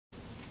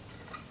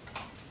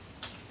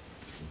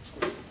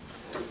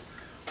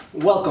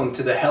Welcome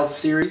to the health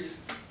series.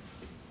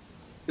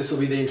 This will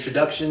be the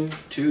introduction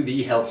to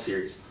the health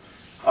series.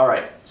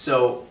 Alright,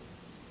 so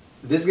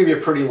this is going to be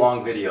a pretty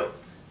long video.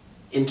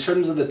 In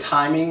terms of the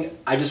timing,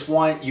 I just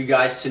want you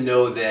guys to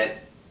know that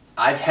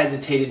I've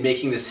hesitated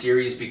making this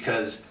series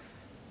because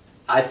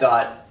I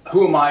thought,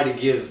 who am I to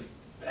give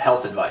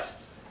health advice?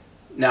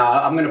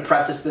 Now, I'm going to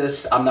preface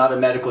this, I'm not a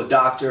medical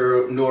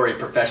doctor, nor a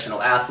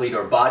professional athlete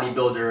or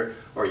bodybuilder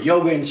or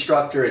yoga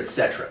instructor,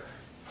 etc.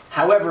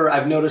 However,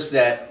 I've noticed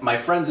that my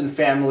friends and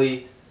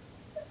family,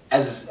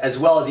 as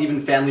well as even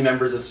family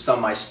members of some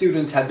of my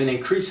students, have been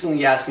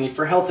increasingly asking me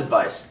for health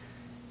advice.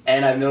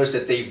 And I've noticed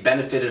that they've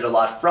benefited a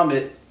lot from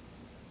it,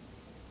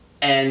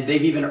 and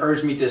they've even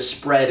urged me to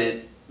spread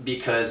it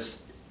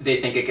because they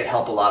think it could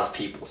help a lot of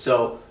people.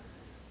 So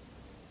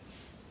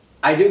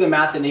I do the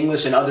math and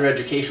English and other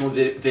educational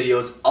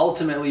videos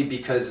ultimately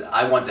because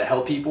I want to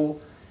help people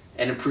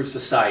and improve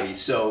society.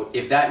 So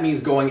if that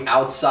means going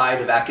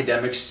outside of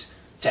academics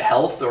to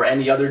health or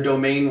any other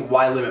domain,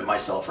 why limit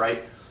myself,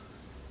 right?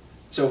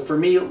 So for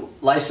me,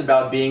 life's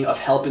about being of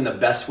help in the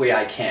best way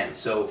I can.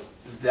 So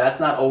that's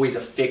not always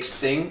a fixed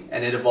thing,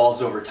 and it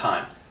evolves over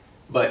time.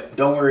 But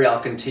don't worry,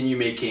 I'll continue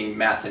making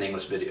math and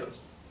English videos.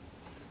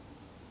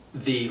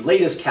 The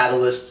latest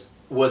catalyst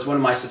was one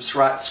of my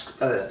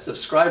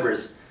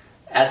subscribers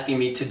asking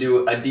me to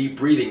do a deep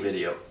breathing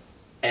video.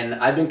 And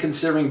I've been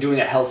considering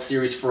doing a health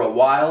series for a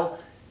while,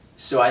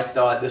 so I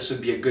thought this would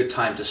be a good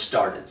time to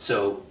start it.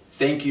 So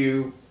thank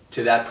you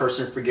to that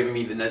person for giving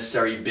me the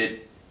necessary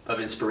bit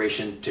of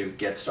inspiration to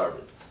get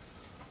started.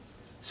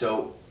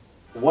 So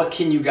what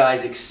can you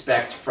guys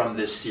expect from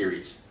this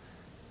series?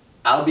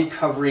 I'll be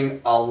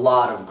covering a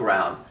lot of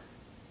ground.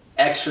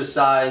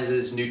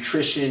 Exercises,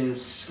 nutrition,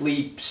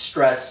 sleep,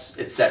 stress,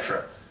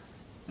 etc.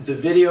 The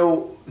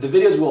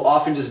videos will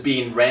often just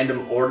be in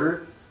random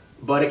order,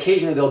 but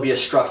occasionally there'll be a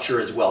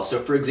structure as well. So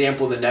for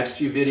example, in the next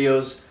few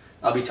videos,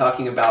 I'll be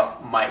talking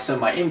about some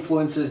of my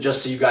influences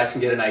just so you guys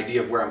can get an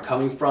idea of where I'm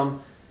coming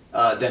from.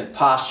 Then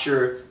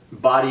posture,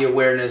 body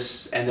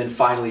awareness, and then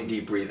finally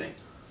deep breathing.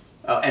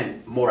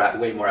 And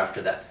way more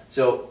after that.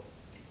 So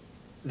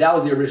that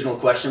was the original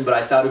question, but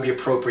I thought it would be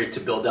appropriate to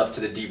build up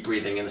to the deep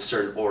breathing in a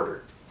certain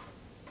order.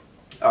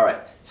 Alright,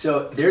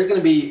 so there's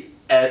going to be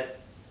at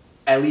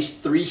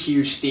least 3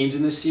 huge themes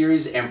in this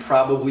series, and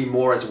probably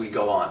more as we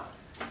go on.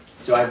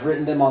 So I've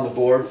written them on the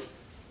board.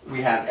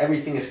 We have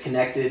everything is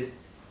connected,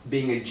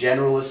 being a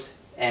generalist,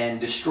 and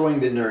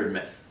destroying the nerd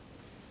myth.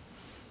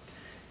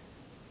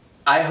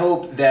 I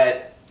hope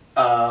that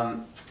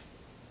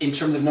in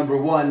terms of number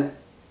 1,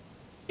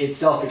 it's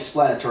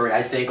self-explanatory.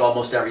 I think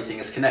almost everything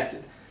is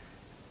connected.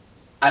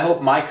 I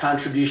hope my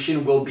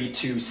contribution will be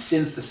to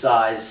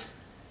synthesize,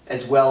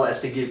 as well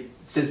as to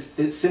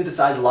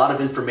synthesize a lot of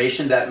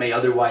information that may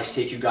otherwise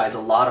take you guys a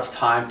lot of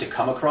time to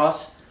come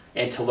across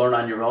and to learn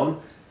on your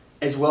own,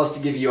 as well as to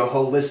give you a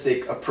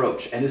holistic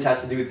approach. And this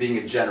has to do with being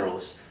a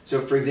generalist. So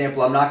for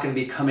example, I'm not going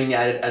to be coming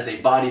at it as a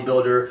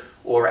bodybuilder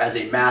or as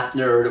a math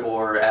nerd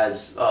or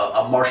as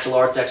a martial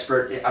arts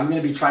expert. I'm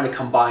going to be trying to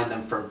combine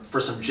them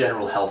for some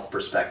general health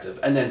perspective,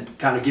 and then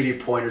kind of give you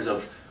pointers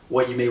of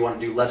what you may want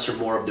to do less or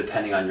more of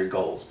depending on your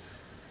goals.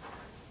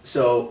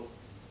 So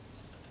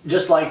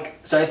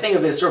I think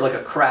of it as sort of like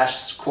a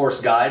crash course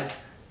guide,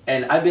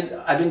 and I've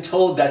been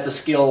told that's a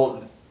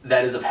skill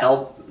that is of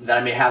help, that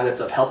I may have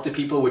that's of help to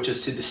people, which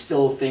is to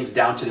distill things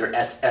down to their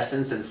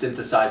essence and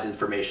synthesize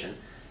information.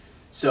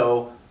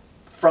 So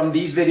from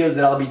these videos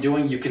that I'll be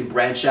doing, you can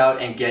branch out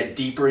and get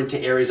deeper into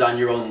areas on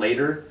your own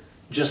later.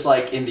 Just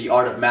like in the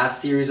Art of Math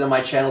series on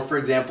my channel, for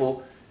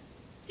example,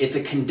 it's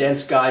a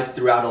condensed guide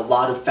throughout a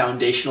lot of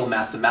foundational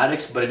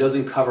mathematics, but it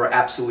doesn't cover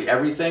absolutely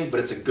everything, but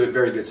it's a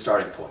very good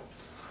starting point.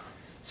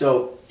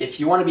 So if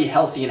you want to be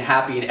healthy and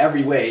happy in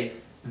every way,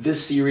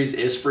 this series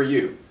is for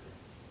you.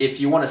 If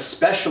you want to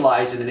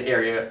specialize in an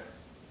area,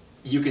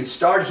 you can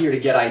start here to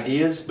get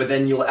ideas, but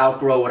then you'll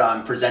outgrow what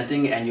I'm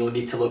presenting and you'll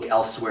need to look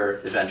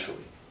elsewhere eventually.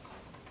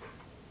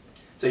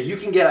 So you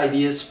can get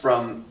ideas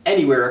from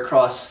anywhere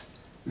across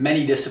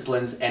many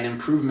disciplines, and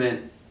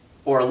improvement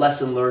or a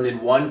lesson learned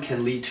in one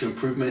can lead to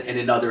improvement in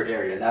another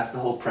area. And that's the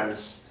whole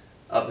premise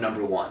of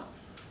number 1.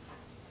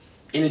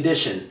 In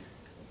addition,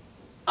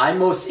 I'm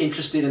most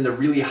interested in the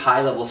really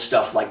high-level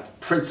stuff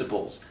like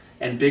principles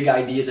and big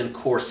ideas and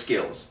core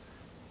skills.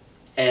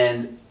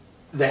 And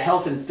the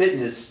health and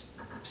fitness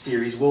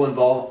series will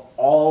involve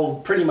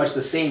all pretty much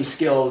the same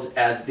skills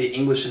as the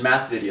English and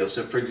math videos.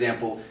 So for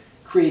example,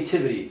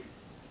 creativity.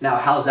 Now,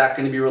 how's that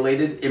going to be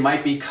related? It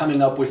might be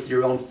coming up with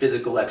your own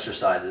physical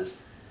exercises.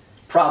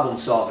 Problem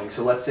solving.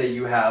 So let's say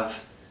you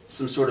have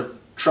some sort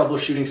of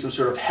troubleshooting some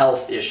sort of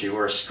health issue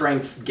or a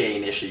strength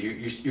gain issue.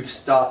 You've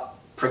stopped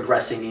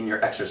progressing in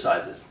your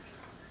exercises.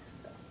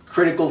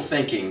 Critical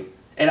thinking.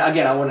 And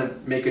again, I want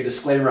to make a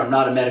disclaimer, I'm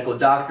not a medical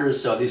doctor,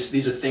 so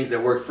these are things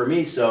that work for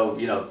me, so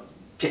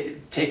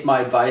take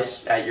my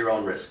advice at your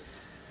own risk.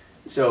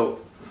 So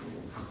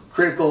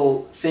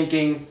critical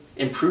thinking,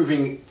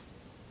 improving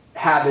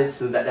habits,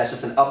 so that's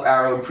just an up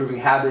arrow, improving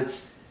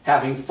habits,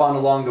 having fun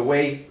along the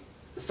way.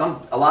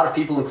 A lot of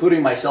people,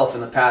 including myself in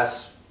the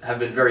past, have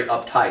been very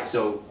uptight,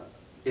 so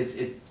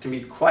it can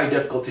be quite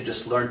difficult to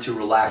just learn to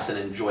relax and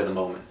enjoy the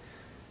moment.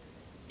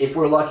 If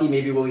we're lucky,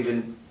 maybe we'll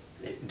even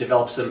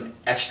develop some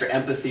extra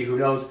empathy, who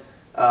knows,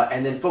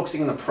 and then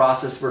focusing on the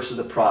process versus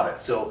the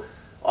product. So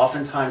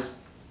oftentimes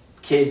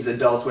kids,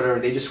 adults, whatever,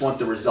 they just want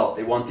the result.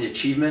 They want the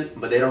achievement,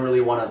 but they don't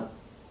really want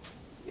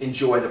to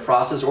enjoy the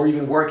process or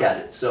even work at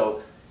it.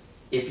 So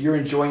if you're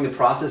enjoying the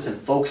process and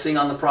focusing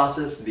on the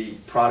process, the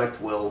product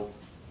will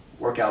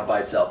work out by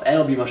itself, and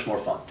it'll be much more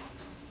fun.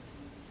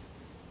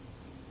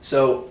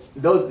 So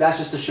that's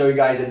just to show you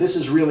guys that this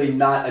is really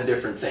not a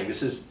different thing.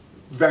 This is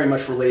very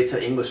much related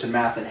to English and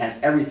math, and hence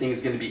everything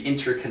is going to be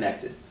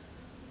interconnected.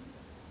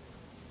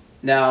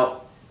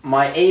 Now,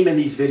 my aim in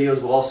these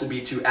videos will also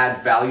be to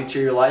add value to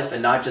your life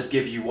and not just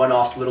give you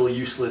one-off little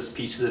useless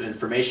pieces of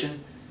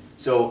information.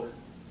 So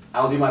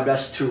I'll do my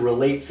best to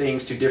relate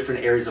things to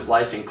different areas of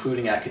life,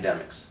 including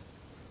academics.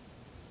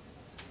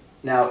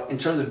 Now, in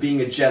terms of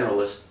being a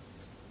generalist,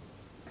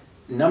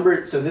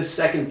 so this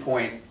second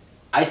point,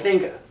 I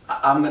think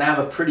I'm going to have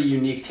a pretty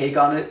unique take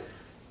on it.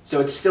 So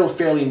it's still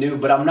fairly new,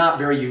 but I'm not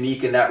very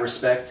unique in that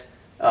respect.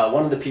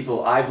 One of the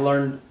people I've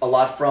learned a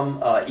lot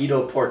from,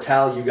 Ido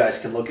Portal, you guys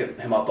can look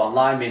him up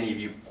online, many of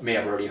you may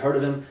have already heard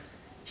of him.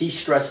 He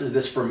stresses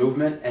this for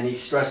movement, and he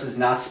stresses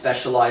not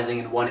specializing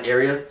in one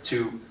area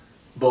to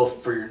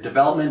both for your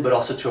development, but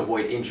also to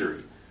avoid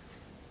injury.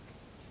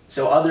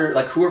 So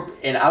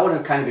and I want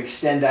to kind of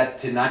extend that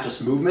to not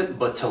just movement,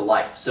 but to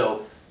life.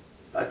 So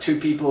two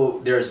people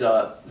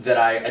that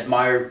I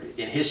admire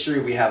in history,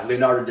 we have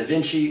Leonardo da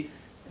Vinci.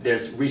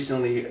 There's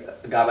recently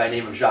a guy by the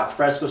name of Jacque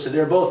Fresco. So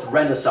they're both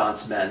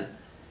Renaissance men,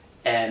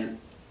 and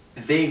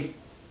they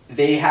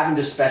haven't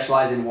just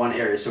specialized in one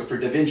area. So for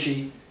da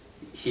Vinci,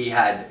 he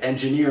had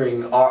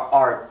engineering,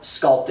 art,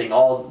 sculpting,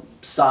 all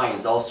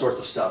science, all sorts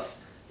of stuff.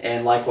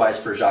 And likewise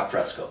for Jacque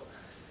Fresco.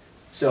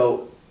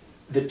 So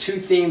the two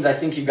themes I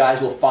think you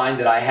guys will find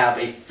that I have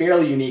a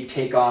fairly unique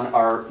take on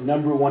are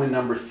number 1 and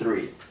number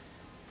 3,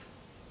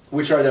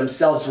 which are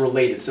themselves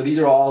related. So these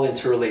are all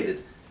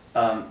interrelated.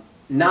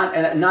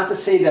 Not to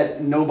say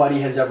that nobody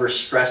has ever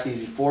stressed these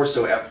before,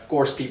 so of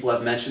course people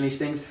have mentioned these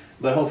things,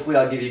 but hopefully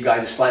I'll give you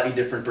guys a slightly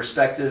different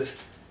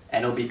perspective,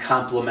 and it'll be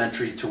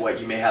complementary to what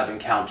you may have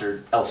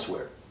encountered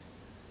elsewhere.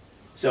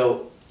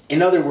 So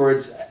in other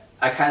words,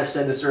 I kind of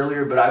said this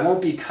earlier, but I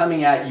won't be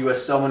coming at you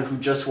as someone who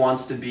just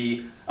wants to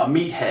be a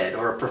meathead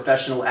or a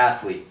professional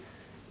athlete,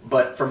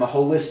 but from a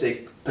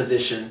holistic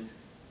position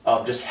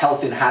of just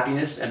health and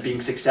happiness and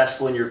being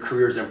successful in your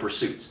careers and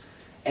pursuits.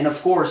 And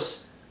of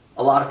course,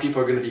 a lot of people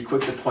are going to be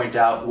quick to point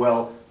out,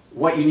 well,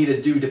 what you need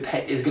to do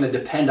is going to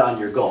depend on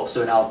your goal.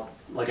 So now,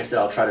 like I said,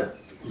 I'll try to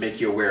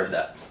make you aware of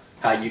that,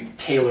 how you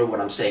tailor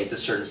what I'm saying to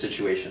certain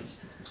situations.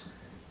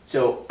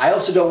 So I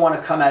also don't want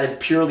to come at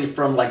it purely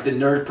from like the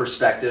nerd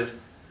perspective.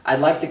 I'd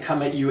like to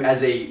come at you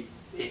as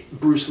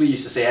Bruce Lee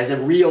used to say, as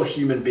a real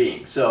human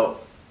being. So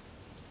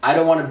I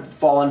don't want to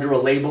fall under a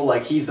label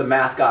like he's the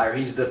math guy or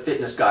he's the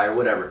fitness guy or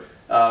whatever.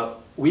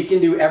 We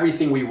can do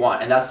everything we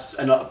want, and that's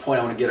another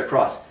point I want to get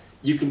across.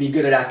 You can be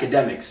good at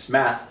academics,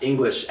 math,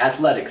 English,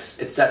 athletics,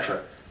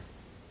 etc.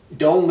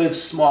 Don't live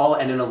small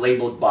and in a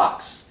labeled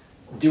box.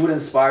 Do what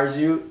inspires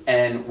you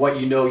and what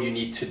you know you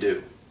need to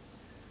do.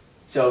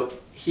 So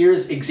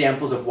here's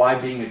examples of why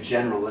being a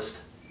generalist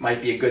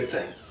might be a good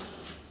thing.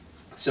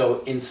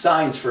 So in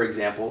science, for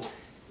example,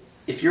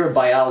 if you're a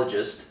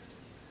biologist,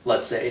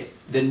 let's say,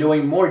 then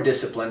knowing more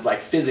disciplines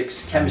like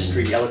physics,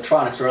 chemistry,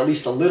 electronics, or at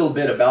least a little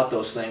bit about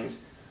those things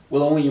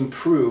will only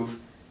improve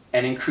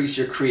and increase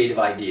your creative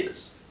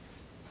ideas.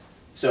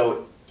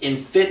 So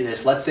in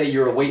fitness, let's say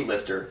you're a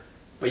weightlifter,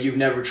 but you've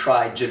never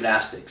tried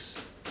gymnastics.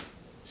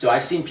 So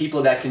I've seen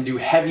people that can do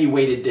heavy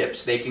weighted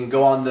dips. They can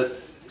go on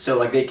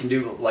they can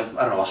do like,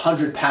 I don't know,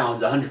 100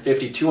 pounds,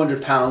 150,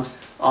 200 pounds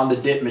on the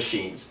dip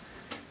machines.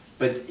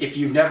 But if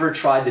you've never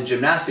tried the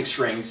gymnastics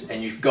rings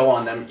and you go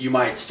on them, you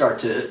might start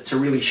to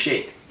really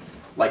shake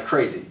like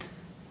crazy.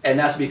 And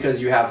that's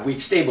because you have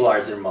weak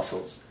stabilizer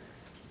muscles.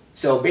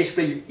 So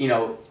basically,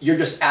 you're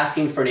just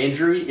asking for an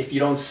injury if you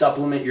don't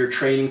supplement your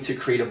training to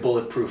create a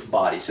bulletproof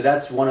body. So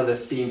that's one of the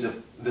themes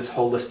of this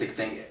holistic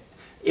thing.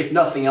 If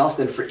nothing else,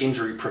 then for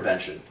injury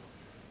prevention.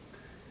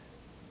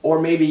 Or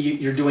maybe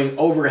you're doing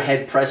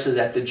overhead presses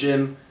at the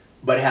gym,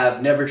 but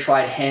have never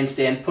tried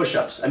handstand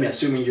push-ups. I mean,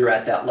 assuming you're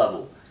at that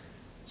level.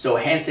 So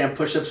handstand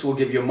push-ups will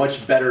give you a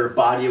much better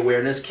body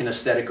awareness,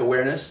 kinesthetic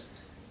awareness,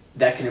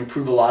 that can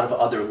improve a lot of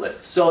other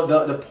lifts. So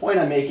the point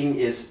I'm making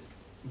is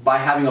by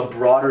having a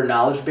broader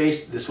knowledge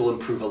base, this will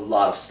improve a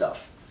lot of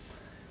stuff.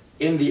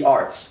 In the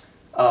arts,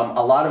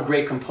 a lot of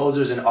great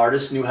composers and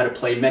artists knew how to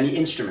play many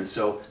instruments.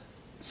 So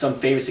some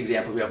famous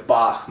examples, we have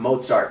Bach,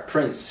 Mozart,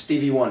 Prince,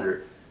 Stevie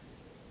Wonder.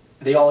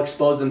 They all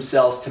exposed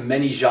themselves to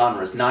many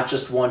genres, not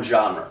just one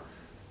genre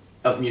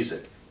of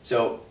music.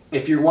 So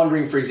if you're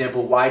wondering, for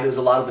example, why does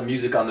a lot of the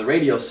music on the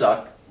radio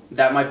suck,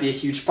 that might be a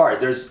huge part.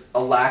 There's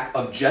a lack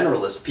of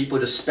generalists. People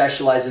just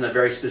specialize in a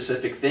very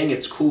specific thing.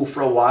 It's cool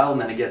for a while and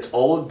then it gets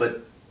old,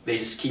 but they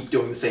just keep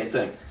doing the same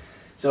thing.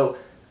 So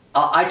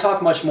I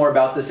talk much more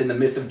about this in the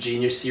Myth of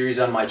Genius series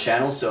on my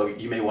channel, so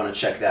you may want to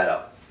check that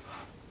out.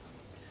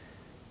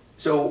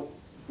 So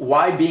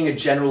why being a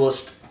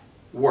generalist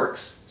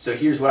works. So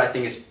here's what I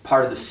think is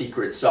part of the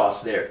secret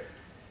sauce there.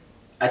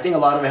 I think a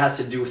lot of it has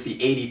to do with the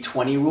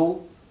 80-20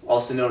 rule,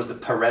 also known as the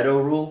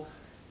Pareto rule.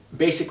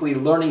 Basically,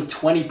 learning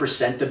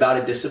 20%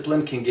 about a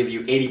discipline can give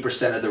you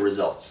 80% of the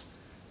results.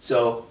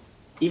 So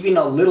even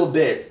a little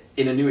bit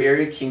in a new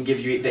area can give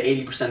you the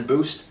 80%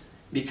 boost,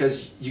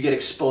 because you get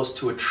exposed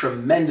to a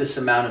tremendous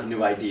amount of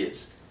new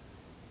ideas.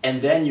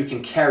 And then you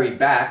can carry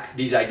back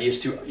these ideas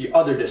to your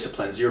other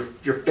disciplines, your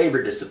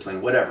favorite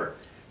discipline, whatever.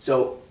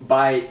 So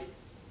by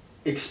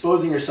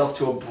exposing yourself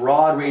to a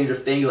broad range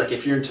of things, like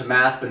if you're into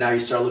math, but now you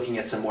start looking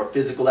at some more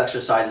physical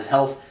exercises,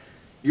 health,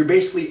 you're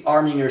basically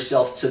arming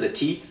yourself to the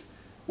teeth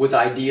with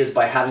ideas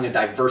by having a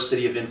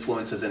diversity of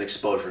influences and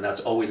exposure, and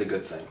that's always a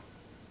good thing.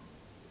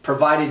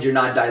 Provided you're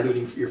not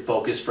diluting your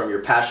focus from your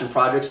passion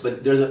projects,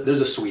 but there's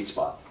a sweet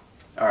spot.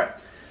 All right,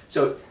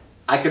 so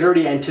I could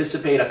already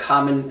anticipate a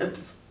common,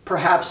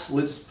 perhaps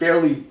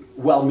fairly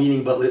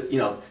well-meaning, but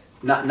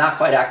not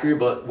quite accurate,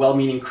 but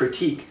well-meaning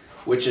critique,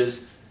 which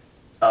is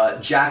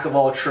jack of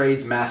all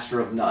trades, master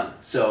of none.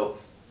 So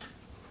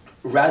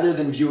rather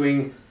than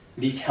viewing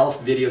these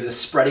health videos as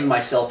spreading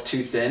myself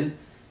too thin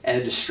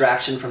and a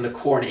distraction from the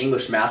core and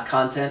English math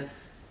content,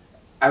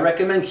 I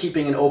recommend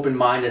keeping an open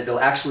mind, as they'll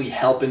actually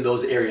help in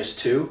those areas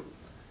too,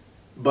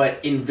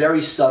 but in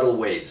very subtle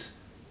ways.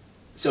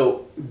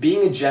 So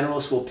being a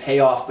generalist will pay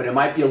off, but it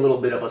might be a little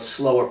bit of a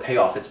slower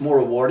payoff. It's more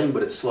rewarding,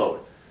 but it's slower.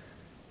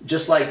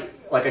 Just like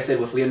I said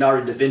with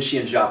Leonardo da Vinci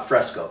and Jacque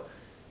Fresco.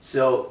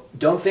 So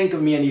don't think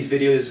of me in these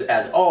videos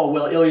as, oh,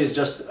 well, Ilya is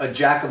just a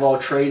jack of all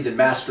trades and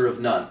master of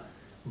none,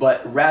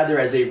 but rather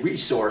as a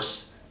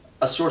resource,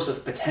 a source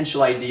of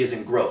potential ideas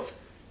and growth.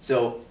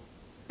 So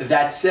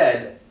that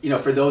said,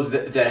 for those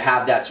that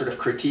have that sort of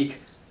critique,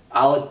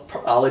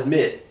 I'll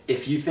admit,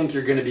 if you think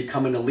you're going to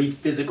become an elite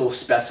physical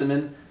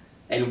specimen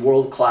and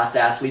world-class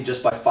athlete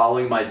just by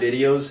following my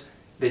videos,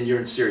 then you're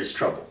in serious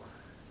trouble.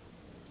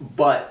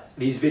 But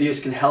these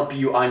videos can help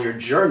you on your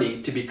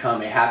journey to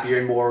become a happier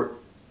and more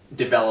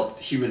developed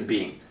human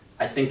being.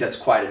 I think that's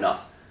quite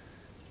enough.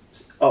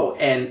 Oh,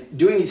 and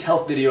doing these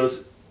health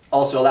videos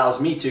also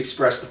allows me to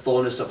express the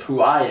fullness of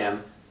who I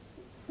am,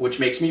 which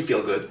makes me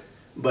feel good,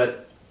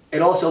 but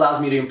it also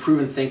allows me to improve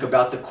and think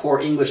about the core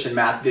English and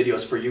math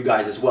videos for you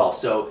guys as well.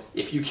 So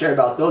if you care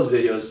about those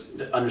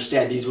videos,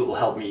 understand these will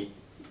help me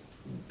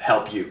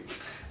help you.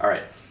 All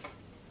right.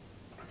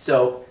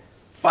 So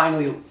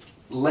finally,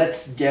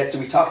 so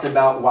we talked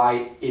about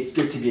why it's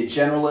good to be a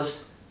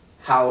generalist,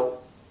 how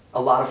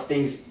a lot of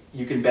things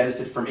you can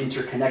benefit from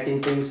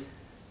interconnecting things.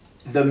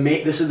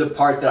 This is the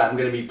part that I'm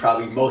going to be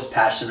probably most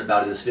passionate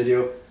about in this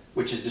video,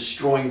 which is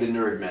destroying the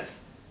nerd myth.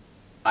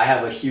 I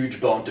have a huge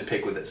bone to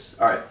pick with this.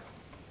 All right.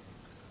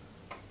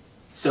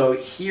 So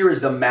here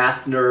is the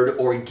math nerd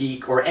or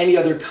geek or any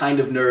other kind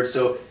of nerd.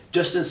 So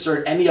just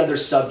insert any other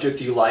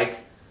subject you like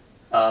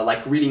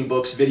reading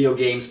books, video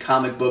games,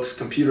 comic books,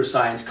 computer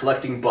science,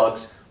 collecting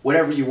bugs,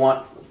 whatever you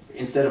want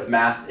instead of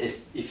math.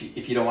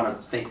 If you don't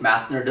want to think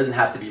math nerd, it doesn't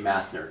have to be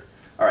math nerd.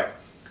 All right,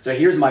 so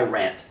here's my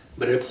rant,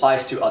 but it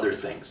applies to other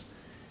things.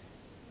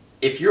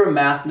 If you're a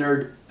math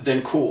nerd,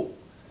 then cool.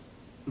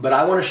 But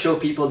I want to show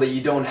people that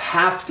you don't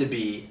have to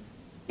be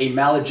a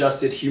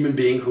maladjusted human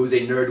being who's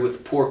a nerd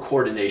with poor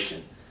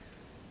coordination.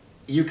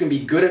 You can be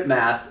good at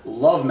math,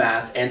 love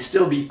math, and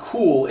still be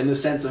cool in the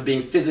sense of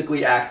being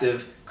physically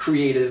active,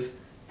 creative,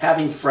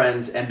 having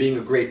friends, and being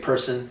a great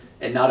person,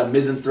 and not a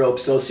misanthrope,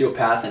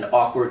 sociopath, and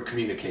awkward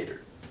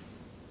communicator.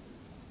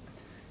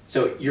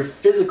 So your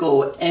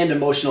physical and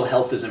emotional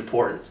health is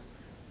important.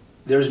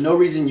 There's no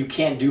reason you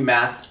can't do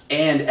math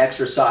and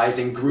exercise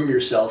and groom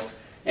yourself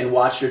and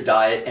watch your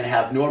diet and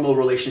have normal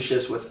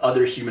relationships with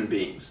other human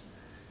beings.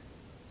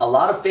 A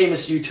lot of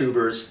famous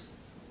YouTubers,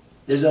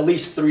 there's at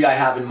least 3 I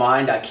have in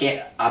mind.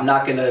 I'm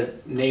not gonna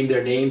name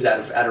their names out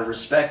of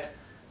respect.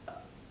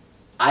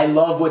 I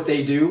love what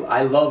they do.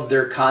 I love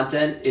their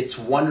content. It's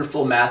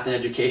wonderful math and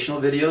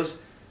educational videos,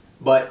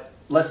 but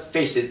let's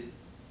face it,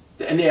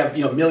 and they have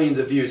millions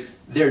of views.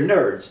 They're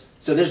nerds,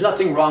 so there's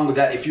nothing wrong with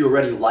that if you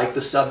already like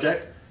the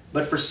subject.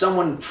 But for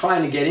someone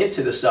trying to get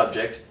into the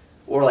subject,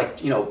 or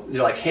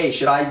they're like, hey,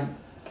 should I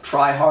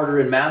try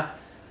harder in math?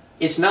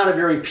 It's not a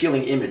very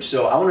appealing image.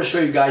 So I want to show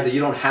you guys that you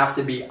don't have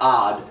to be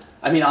odd.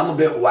 I mean, I'm a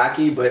bit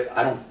wacky, but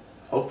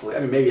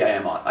maybe I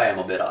am odd. I am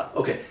a bit odd.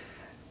 Okay.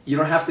 You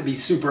don't have to be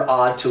super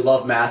odd to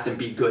love math and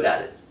be good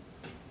at it.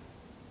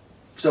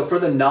 So for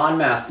the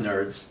non-math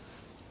nerds,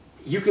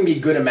 you can be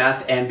good at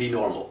math and be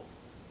normal.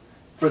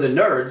 For the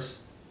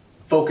nerds,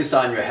 focus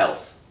on your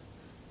health.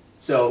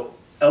 So,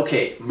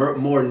 okay, more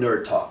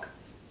nerd talk.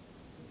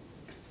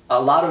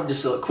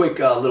 Just a quick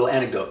little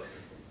anecdote.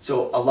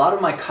 So a lot of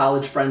my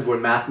college friends were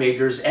math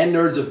majors and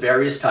nerds of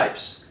various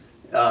types,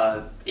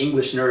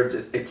 English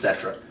nerds,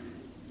 etc.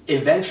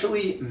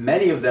 Eventually,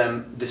 many of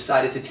them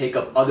decided to take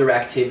up other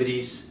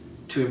activities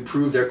to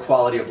improve their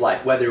quality of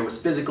life, whether it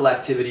was physical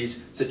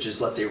activities such as,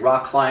 let's say,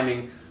 rock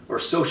climbing, or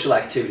social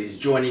activities,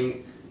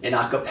 joining an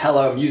a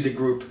cappella music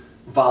group,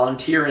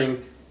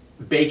 volunteering,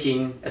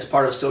 baking as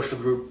part of a social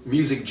group,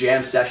 music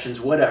jam sessions,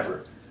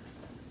 whatever.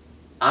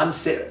 I'm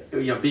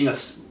being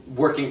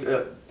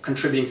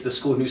contributing to the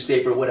school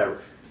newspaper,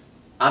 whatever.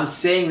 I'm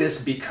saying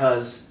this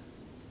because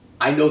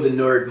I know the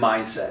nerd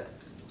mindset.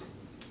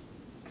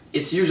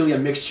 It's usually a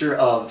mixture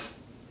of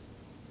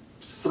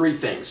three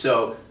things.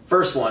 So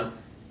first one,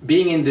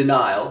 being in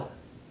denial,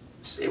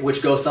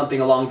 which goes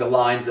something along the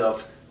lines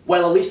of,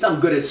 well, at least I'm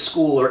good at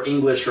school or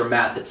English or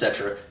math,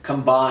 etc.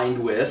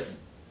 Combined with,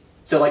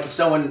 so like if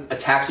someone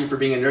attacks you for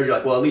being a nerd, you're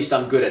like, well, at least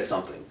I'm good at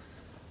something.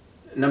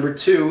 Number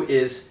two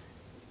is,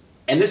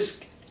 and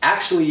this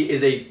actually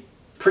is a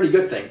pretty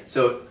good thing,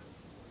 so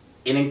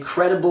an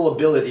incredible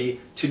ability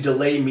to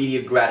delay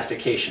immediate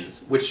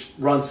gratifications, which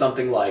runs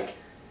something like,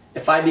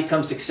 if I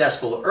become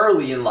successful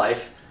early in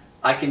life,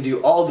 I can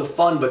do all the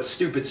fun but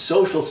stupid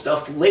social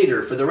stuff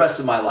later for the rest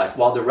of my life,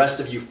 while the rest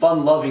of you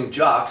fun-loving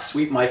jocks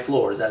sweep my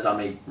floors as I'm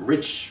a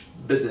rich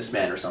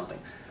businessman or something.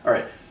 All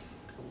right,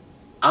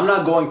 I'm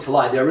not going to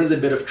lie, there is a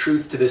bit of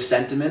truth to this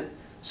sentiment,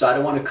 so I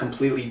don't want to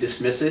completely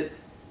dismiss it,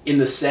 in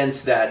the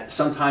sense that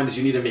sometimes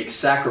you need to make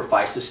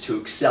sacrifices to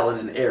excel in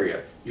an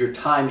area. Your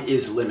time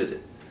is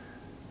limited.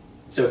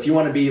 So if you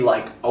want to be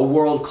like a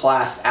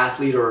world-class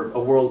athlete or a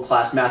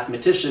world-class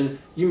mathematician,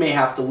 you may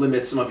have to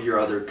limit some of your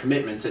other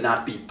commitments and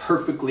not be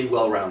perfectly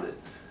well-rounded.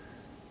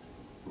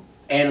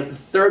 And the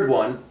third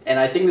one, and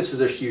I think this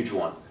is a huge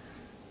one,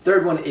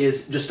 third one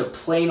is just a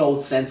plain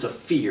old sense of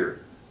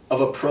fear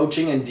of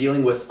approaching and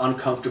dealing with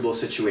uncomfortable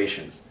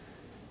situations.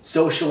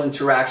 Social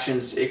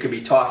interactions, it could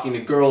be talking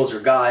to girls or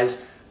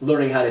guys,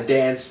 learning how to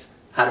dance,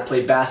 how to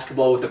play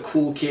basketball with the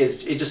cool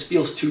kids. It just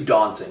feels too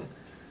daunting.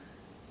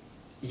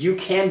 You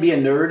can be a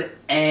nerd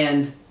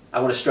and, I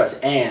want to stress,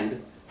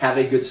 and have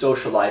a good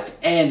social life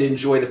and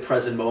enjoy the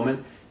present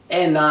moment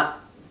and not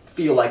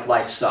feel like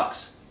life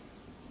sucks.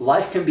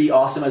 Life can be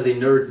awesome as a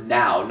nerd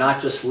now, not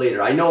just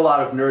later. I know a lot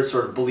of nerds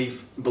sort of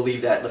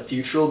believe that the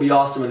future will be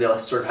awesome and they'll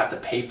sort of have to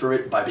pay for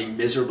it by being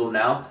miserable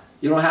now.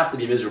 You don't have to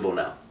be miserable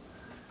now.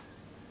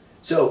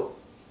 So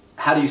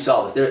how do you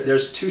solve this?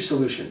 There's two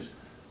solutions.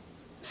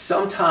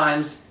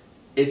 Sometimes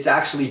it's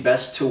actually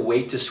best to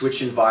wait to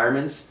switch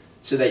environments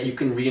so that you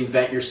can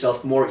reinvent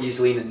yourself more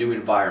easily in a new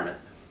environment.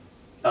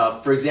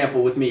 For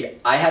example, with me,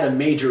 I had a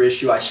major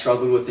issue I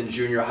struggled with in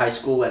junior high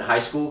school and high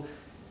school,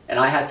 and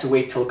I had to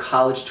wait till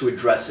college to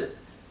address it.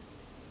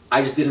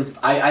 I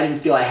didn't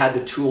feel I had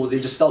the tools.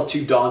 It just felt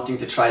too daunting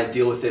to try to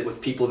deal with it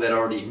with people that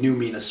already knew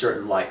me in a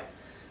certain light.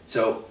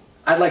 So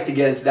I'd like to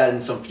get into that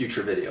in some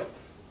future video.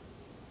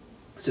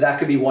 So that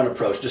could be one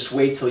approach. Just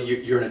wait till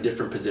you're in a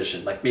different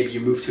position, like maybe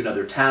you move to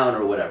another town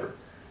or whatever.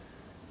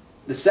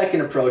 The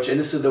second approach, and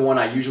this is the one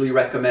I usually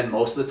recommend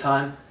most of the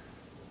time,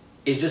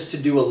 is just to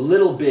do a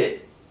little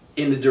bit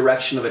in the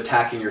direction of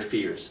attacking your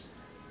fears.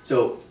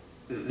 So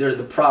there's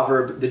the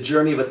proverb, the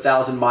journey of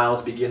 1,000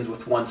 miles begins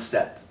with one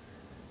step.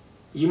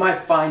 You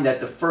might find that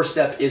the first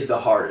step is the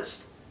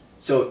hardest.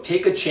 So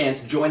take a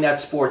chance, join that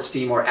sports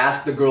team or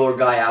ask the girl or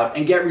guy out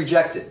and get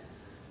rejected.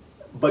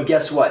 But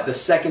guess what? The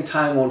second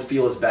time won't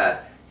feel as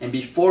bad. And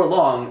before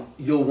long,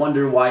 you'll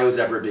wonder why it was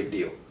ever a big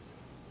deal.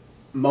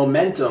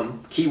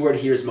 Momentum, keyword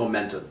here is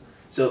momentum.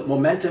 So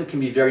momentum can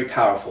be very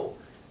powerful.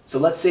 So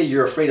let's say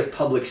you're afraid of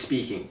public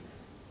speaking.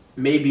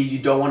 Maybe you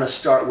don't want to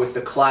start with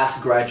the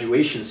class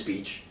graduation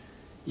speech.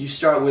 You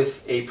start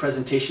with a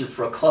presentation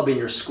for a club in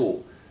your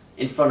school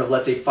in front of,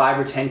 let's say, 5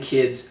 or 10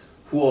 kids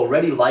who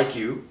already like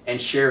you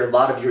and share a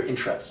lot of your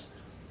interests.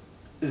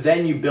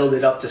 Then you build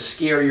it up to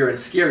scarier and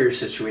scarier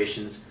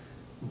situations,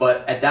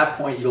 but at that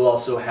point you'll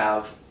also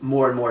have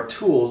more and more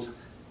tools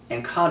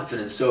and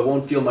confidence, so it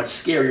won't feel much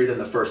scarier than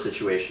the first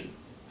situation.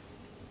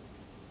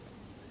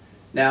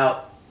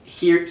 Now,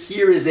 here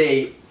is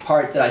a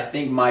part that I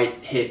think might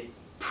hit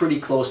pretty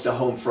close to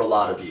home for a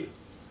lot of you.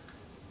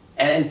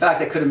 And in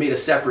fact, I could have made a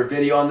separate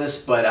video on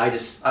this, but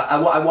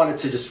I wanted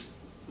to just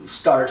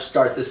start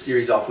this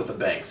series off with a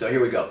bang. So here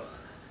we go.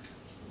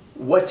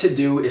 What to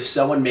do if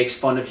someone makes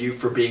fun of you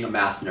for being a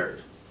math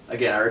nerd.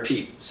 Again, I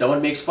repeat,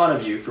 someone makes fun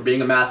of you for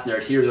being a math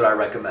nerd, here's what I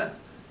recommend.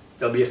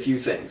 There'll be a few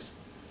things.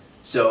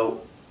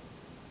 So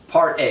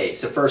part A,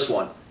 so first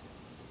one,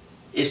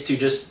 is to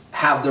just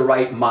have the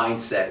right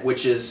mindset,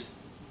 which is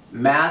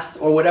math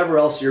or whatever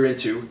else you're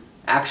into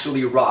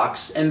actually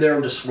rocks and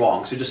they're just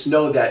wrong. So just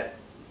know that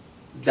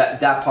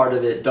part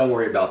of it, don't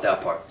worry about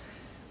that part.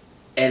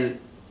 And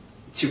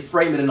to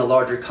frame it in a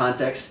larger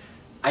context,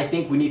 I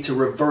think we need to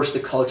reverse the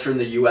culture in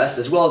the US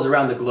as well as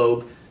around the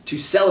globe to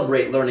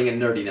celebrate learning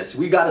and nerdiness.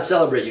 We got to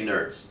celebrate you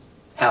nerds.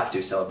 Have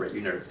to celebrate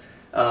you nerds.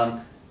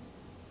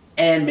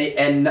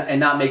 And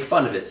not make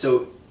fun of it.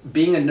 So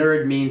being a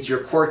nerd means you're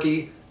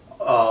quirky,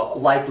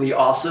 likely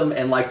awesome,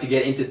 and like to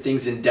get into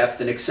things in depth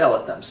and excel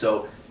at them.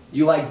 So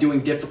you like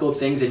doing difficult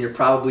things and you're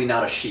probably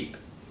not a sheep.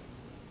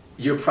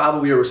 You're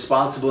probably a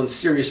responsible and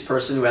serious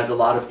person who has a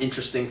lot of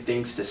interesting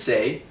things to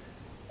say,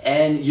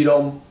 and you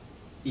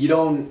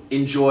don't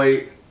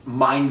enjoy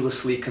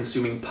mindlessly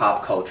consuming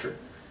pop culture.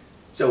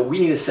 So we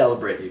need to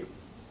celebrate you.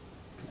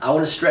 I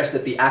want to stress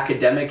that the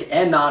academic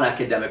and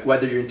non-academic,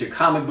 whether you're into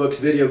comic books,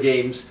 video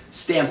games,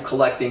 stamp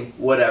collecting,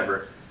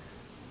 whatever,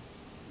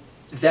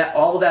 that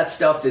all of that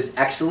stuff is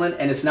excellent,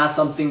 and it's not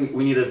something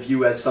we need to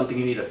view as something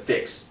you need to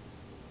fix.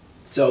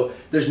 So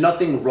there's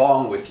nothing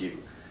wrong with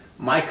you.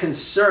 My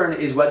concern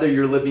is whether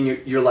you're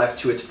living your life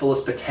to its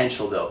fullest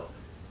potential though.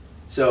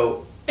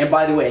 So, and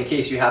by the way, in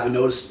case you haven't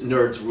noticed,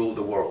 nerds rule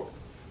the world.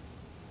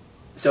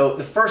 So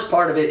the first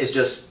part of it is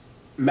just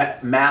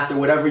math or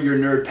whatever your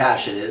nerd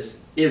passion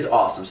is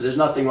awesome. So there's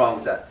nothing wrong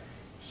with that.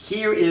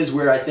 Here is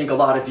where I think a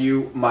lot of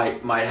you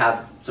might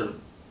have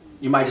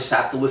you might just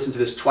have to listen to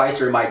this twice,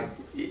 or it might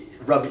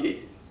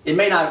it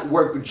may not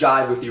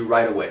jive with you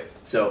right away.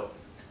 So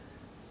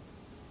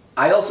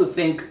I also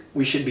think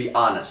we should be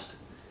honest.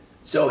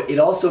 So it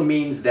also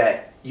means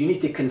that you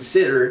need to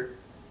consider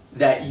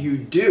that you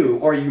do,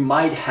 or you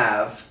might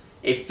have,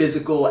 a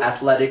physical,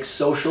 athletic,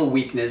 social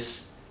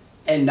weakness,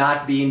 and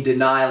not be in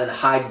denial and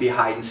hide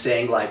behind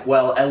saying like,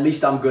 well, at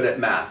least I'm good at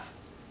math.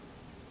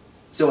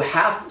 So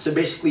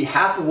basically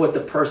half of what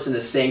the person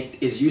is saying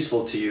is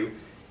useful to you,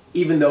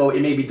 even though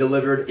it may be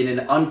delivered in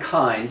an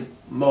unkind,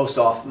 most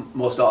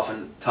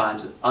often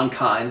times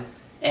unkind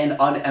and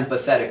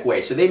unempathetic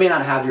way. So they may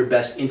not have your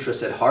best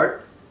interests at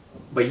heart,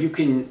 but you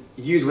can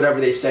use whatever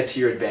they've said to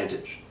your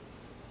advantage.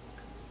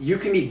 You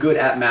can be good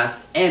at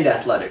math and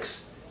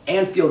athletics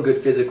and feel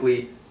good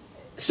physically,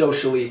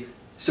 socially.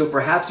 So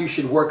perhaps you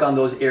should work on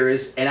those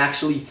areas and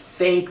actually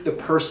thank the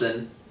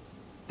person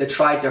that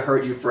tried to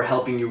hurt you for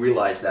helping you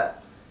realize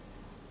that.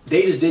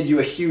 They just did you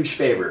a huge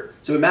favor.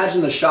 So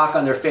imagine the shock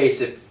on their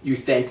face if you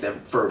thank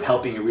them for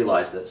helping you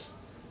realize this.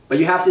 But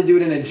you have to do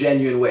it in a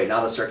genuine way,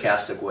 not a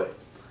sarcastic way.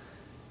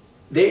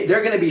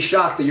 They're going to be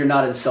shocked that you're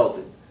not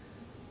insulted.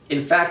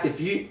 In fact, if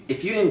you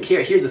didn't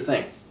care, here's the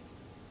thing.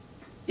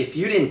 If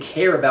you didn't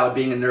care about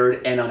being a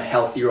nerd and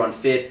unhealthy or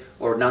unfit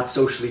or not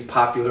socially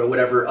popular or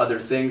whatever other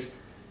things,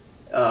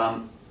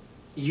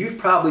 you'd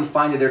probably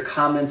find that their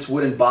comments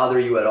wouldn't bother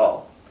you at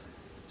all.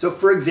 So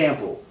for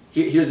example,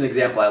 here's an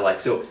example I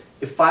like. So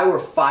if I were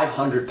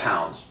 500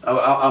 pounds,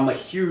 I'm a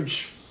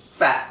huge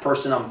fat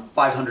person, I'm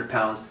 500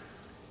 pounds,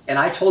 and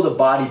I told a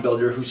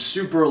bodybuilder who's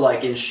super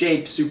like in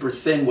shape, super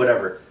thin,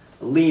 whatever,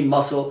 lean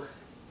muscle,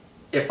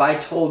 if I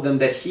told them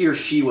that he or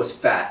she was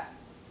fat,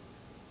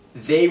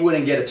 they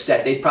wouldn't get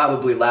upset. They'd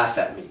probably laugh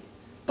at me.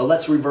 But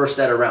let's reverse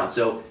that around.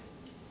 So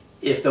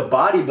if the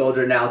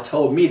bodybuilder now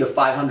told me, the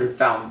 500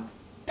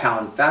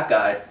 pound fat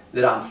guy,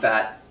 that I'm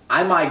fat,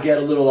 I might get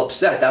a little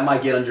upset. That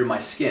might get under my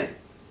skin.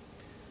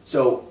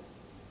 So,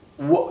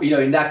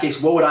 in that case,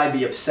 what would I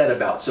be upset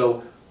about?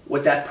 So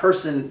what that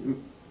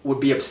person would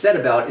be upset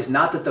about is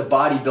not that the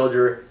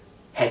bodybuilder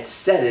had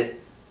said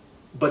it,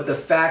 but the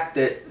fact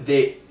that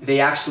they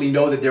actually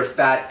know that they're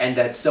fat and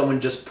that someone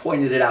just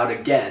pointed it out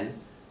again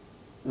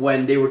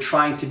when they were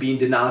trying to be in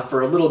denial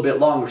for a little bit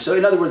longer. So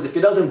in other words, if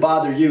it doesn't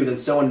bother you, then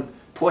someone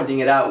pointing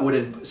it out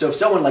wouldn't. So if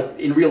someone like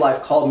in real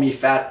life called me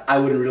fat, I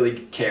wouldn't really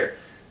care.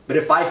 But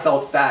if I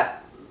felt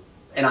fat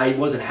and I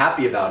wasn't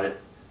happy about it,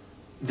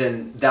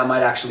 then that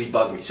might actually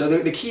bug me. So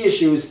the key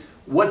issue is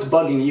what's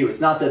bugging you. It's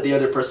not that the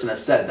other person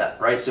has said that,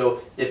 right?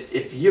 So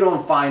if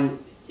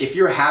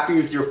you're happy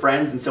with your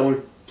friends and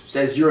someone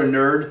says you're a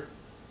nerd, it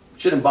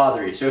shouldn't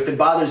bother you. So if it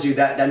bothers you,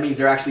 that means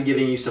they're actually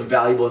giving you some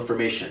valuable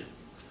information.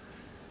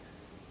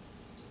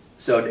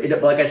 So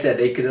like I said,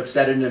 they could have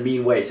said it in a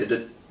mean way,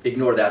 so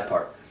ignore that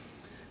part.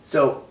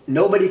 So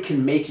nobody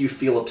can make you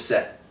feel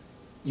upset.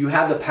 You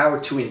have the power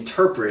to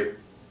interpret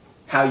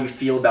how you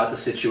feel about the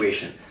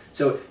situation.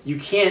 So you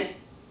can't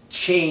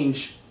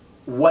change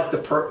what a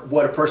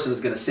person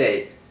is going to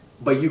say,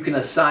 but you can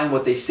assign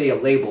what they say a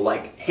label,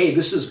 like, hey,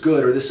 this is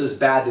good or this is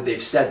bad that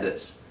they've said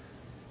this.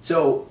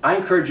 So I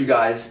encourage you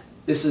guys,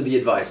 this is the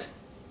advice,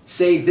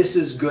 say this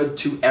is good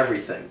to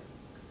everything.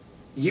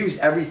 Use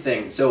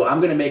everything. So I'm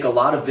going to make a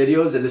lot of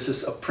videos, and this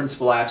is a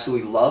principle I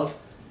absolutely love.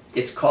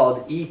 It's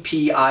called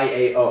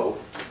EPIAO.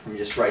 Let me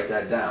just write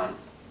that down.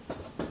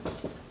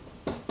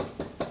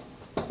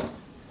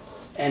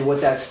 And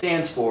what that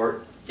stands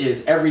for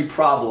is every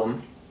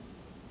problem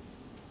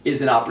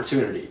is an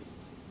opportunity.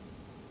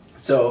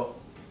 So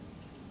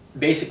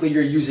basically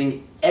you're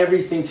using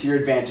everything to your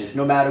advantage,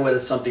 no matter whether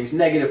something's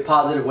negative,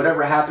 positive,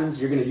 whatever happens,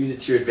 you're going to use it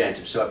to your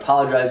advantage. So I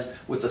apologize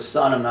with the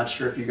sun. I'm not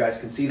sure if you guys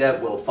can see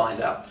that. We'll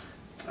find out.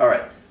 All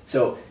right.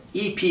 So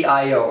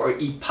EPIO or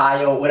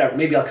EPIO, whatever.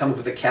 Maybe I'll come up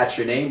with a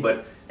catchier name,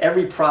 but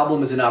every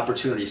problem is an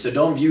opportunity. So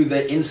don't view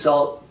the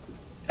insult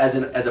as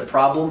a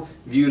problem.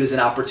 View it as an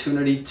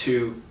opportunity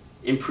to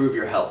improve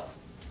your health.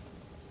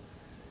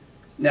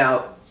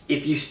 Now,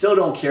 if you still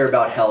don't care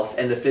about health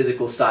and the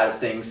physical side of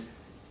things,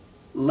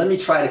 let me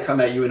try to come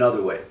at you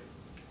another way.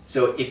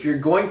 So if you're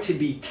going to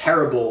be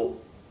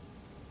terrible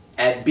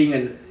at being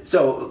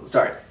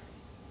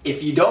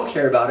if you don't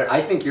care about it,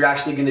 I think you're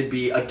actually going to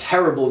be a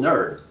terrible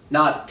nerd.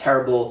 Not a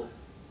terrible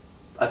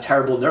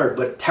nerd,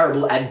 but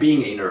terrible at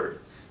being a nerd.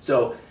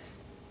 So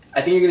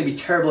I think you're going to be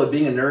terrible at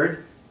being a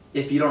nerd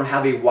if you don't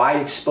have a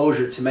wide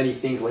exposure to many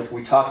things like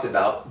we talked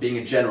about, being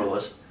a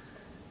generalist.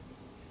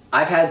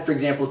 I've had, for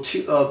example,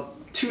 two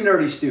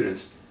nerdy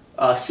students.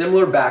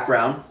 similar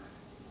background,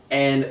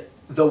 and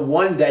the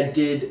one that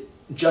did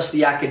just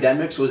the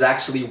academics was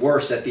actually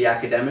worse at the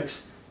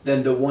academics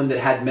than the one that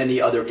had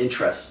many other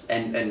interests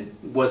and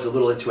was a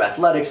little into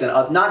athletics,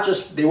 and not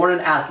just, they weren't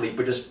an athlete,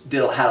 but just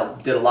did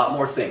a lot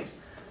more things.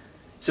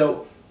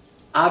 So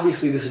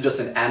obviously this is just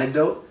an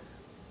anecdote,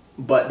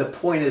 but the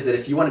point is that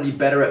if you want to be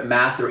better at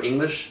math or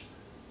English,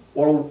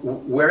 or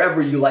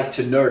wherever you like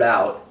to nerd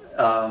out,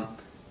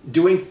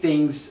 doing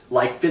things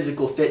like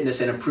physical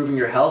fitness and improving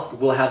your health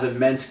will have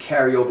immense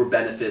carryover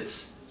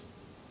benefits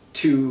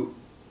to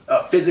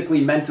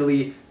physically,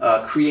 mentally,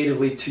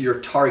 creatively, to your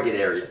target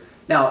area.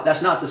 Now,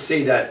 that's not to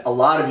say that a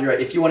lot of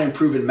if you want to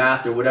improve in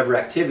math or whatever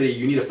activity,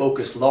 you need to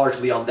focus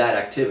largely on that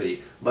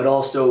activity, but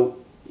also,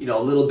 you know,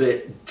 a little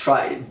bit,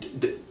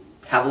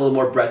 have a little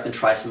more breadth and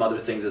try some other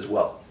things as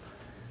well.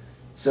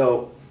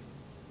 So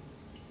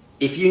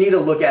if you need to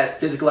look at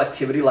physical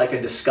activity like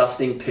a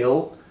disgusting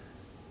pill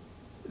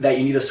that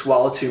you need to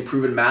swallow to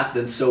improve in math,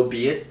 then so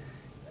be it.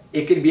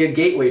 It could be a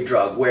gateway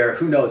drug where,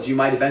 who knows, you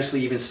might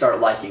eventually even start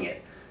liking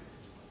it.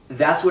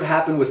 That's what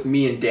happened with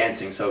me in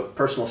dancing. So,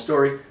 personal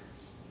story.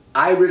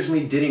 I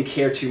originally didn't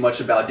care too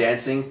much about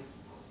dancing.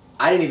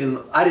 I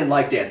didn't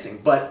like dancing,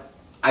 but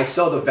I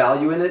saw the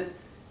value in it,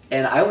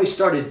 and I only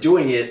started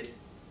doing it,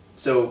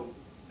 so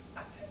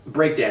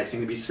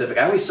breakdancing to be specific,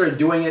 I only started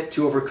doing it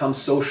to overcome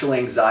social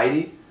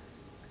anxiety,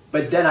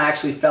 but then I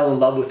actually fell in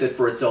love with it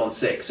for its own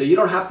sake. So you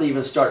don't have to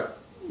even start,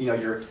 you know,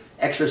 your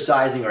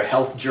exercising or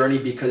health journey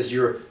because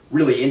you're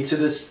really into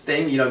this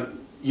thing. You know,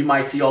 you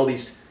might see all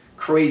these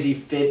crazy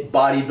fit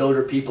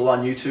bodybuilder people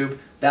on YouTube.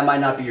 That might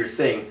not be your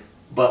thing,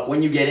 but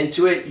when you get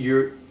into it,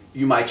 you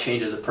might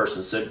change as a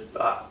person. So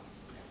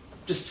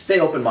just stay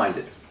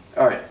open-minded.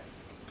 All right.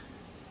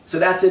 So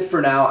that's it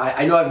for now.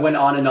 I know I've went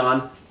on and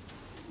on,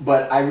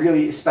 but I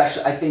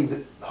think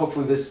that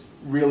hopefully this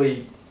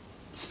really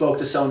spoke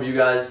to some of you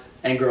guys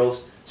and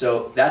girls.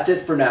 So that's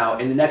it for now.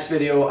 In the next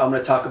video, I'm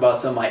going to talk about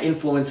some of my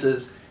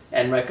influences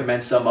and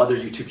recommend some other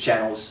YouTube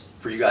channels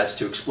for you guys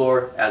to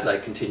explore as I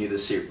continue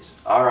this series.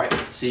 All right,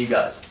 see you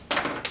guys.